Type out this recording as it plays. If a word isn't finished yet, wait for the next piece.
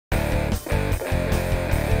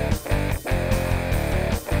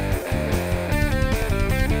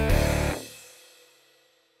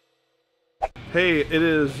Hey, it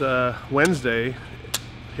is Wednesday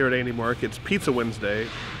here at Andy Mark. It's Pizza Wednesday,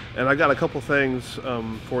 and I got a couple things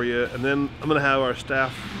for you, and then I'm going to have our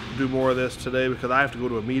staff do more of this today because I have to go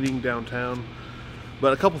to a meeting downtown.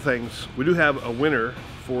 But a couple things. We do have a winner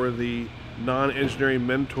for the non-engineering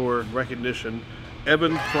mentor recognition,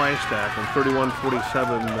 Evan Frystack on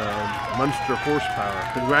 3147 Munster horsepower.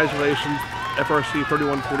 Congratulations, FRC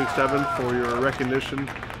 3147, for your recognition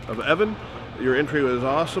of Evan. Your entry was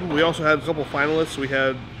awesome. We also had a couple finalists. We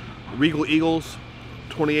had Regal Eagles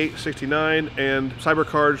 2869 and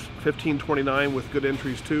Cybercards 1529 with good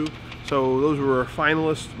entries too. So those were our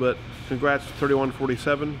finalists, but congrats to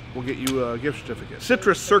 3147. We'll get you a gift certificate.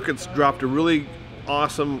 Citrus Circuits dropped a really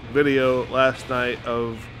awesome video last night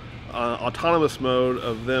of autonomous mode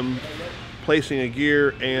of them placing a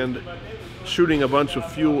gear and shooting a bunch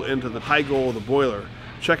of fuel into the high goal of the boiler.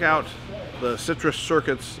 Check out the Citrus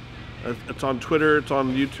Circuits. It's on Twitter, it's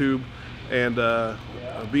on YouTube, and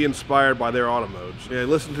be inspired by their auto modes. Yeah,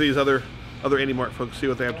 listen to these other Andy Mark folks, see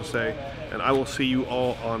what they have to say, and I will see you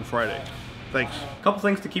all on Friday. Thanks. A couple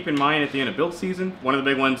things to keep in mind at the end of build season. One of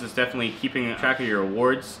the big ones is definitely keeping track of your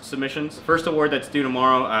awards submissions. First award that's due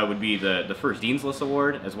tomorrow would be the first Dean's List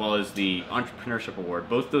Award, as well as the Entrepreneurship Award.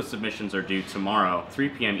 Both those submissions are due tomorrow, 3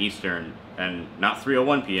 p.m. Eastern, and not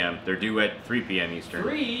 3:01 p.m. They're due at 3 p.m. Eastern.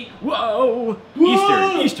 Whoa!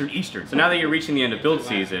 Eastern. So now that you're reaching the end of build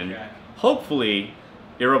season, hopefully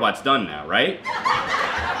your robot's done now, right?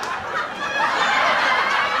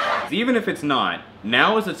 Even if it's not,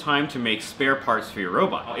 now is the time to make spare parts for your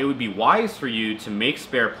robot. It would be wise for you to make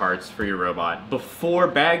spare parts for your robot before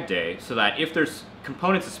bag day, so that if there's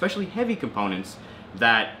components, especially heavy components,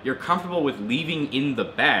 that you're comfortable with leaving in the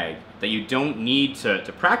bag that you don't need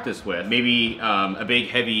to practice with. Maybe a big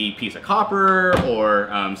heavy piece of copper or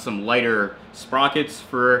some lighter sprockets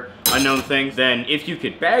for unknown things. Then if you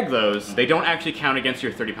could bag those, they don't actually count against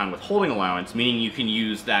your 30-pound withholding allowance, meaning you can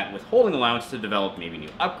use that withholding allowance to develop maybe new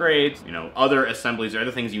upgrades, you know, other assemblies or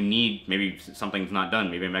other things you need. Maybe something's not done,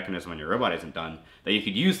 maybe a mechanism on your robot isn't done, that you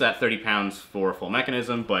could use that 30 pounds for a full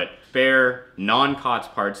mechanism, but spare non-COTS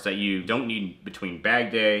parts that you don't need between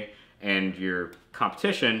bag day and your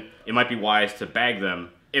competition, it might be wise to bag them.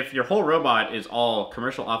 If your whole robot is all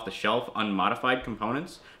commercial off-the-shelf unmodified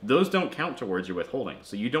components, those don't count towards your withholding.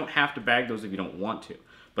 So you don't have to bag those if you don't want to.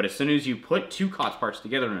 But as soon as you put two COTS parts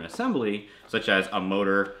together in an assembly, such as a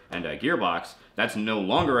motor and a gearbox, that's no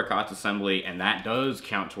longer a COTS assembly, and that does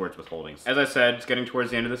count towards withholdings. As I said, it's getting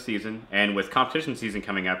towards the end of the season, and with competition season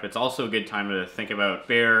coming up, it's also a good time to think about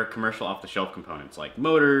spare commercial off-the-shelf components like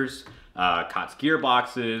motors, COTS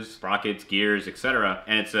gearboxes, sprockets, gears, etc.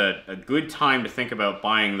 And it's a good time to think about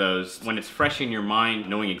buying those when it's fresh in your mind,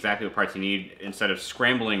 knowing exactly what parts you need, instead of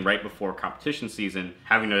scrambling right before competition season,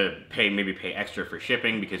 having to maybe pay extra for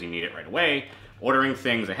shipping because you need it right away. Ordering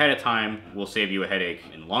things ahead of time will save you a headache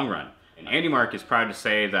in the long run. And Andy Mark is proud to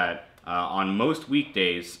say that on most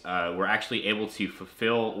weekdays, we're actually able to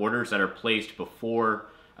fulfill orders that are placed before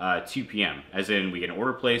 2 p.m. As in, we get an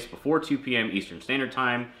order placed before 2 p.m. Eastern Standard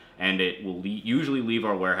Time, and it will usually leave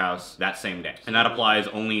our warehouse that same day. And that applies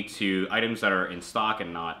only to items that are in stock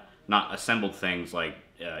and not assembled things like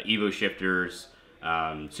Evo shifters,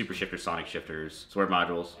 super shifters, sonic shifters, sword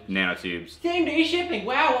modules, nanotubes. Same day shipping.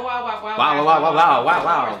 Wow. Wow,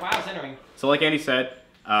 centering. So like Andy said,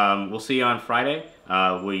 we'll see you on Friday.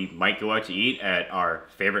 We might go out to eat at our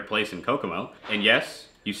favorite place in Kokomo. And yes,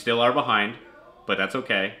 you still are behind, but that's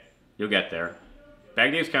okay. You'll get there.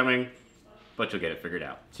 Bag day's coming, but you'll get it figured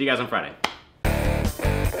out. See you guys on Friday.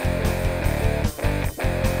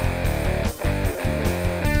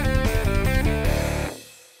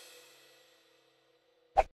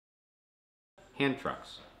 Hand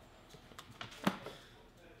trucks.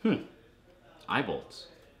 Eye bolts.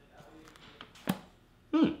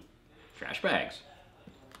 Trash bags.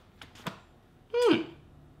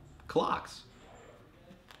 Clocks.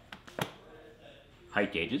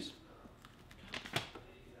 Height gauges.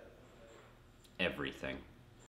 Everything.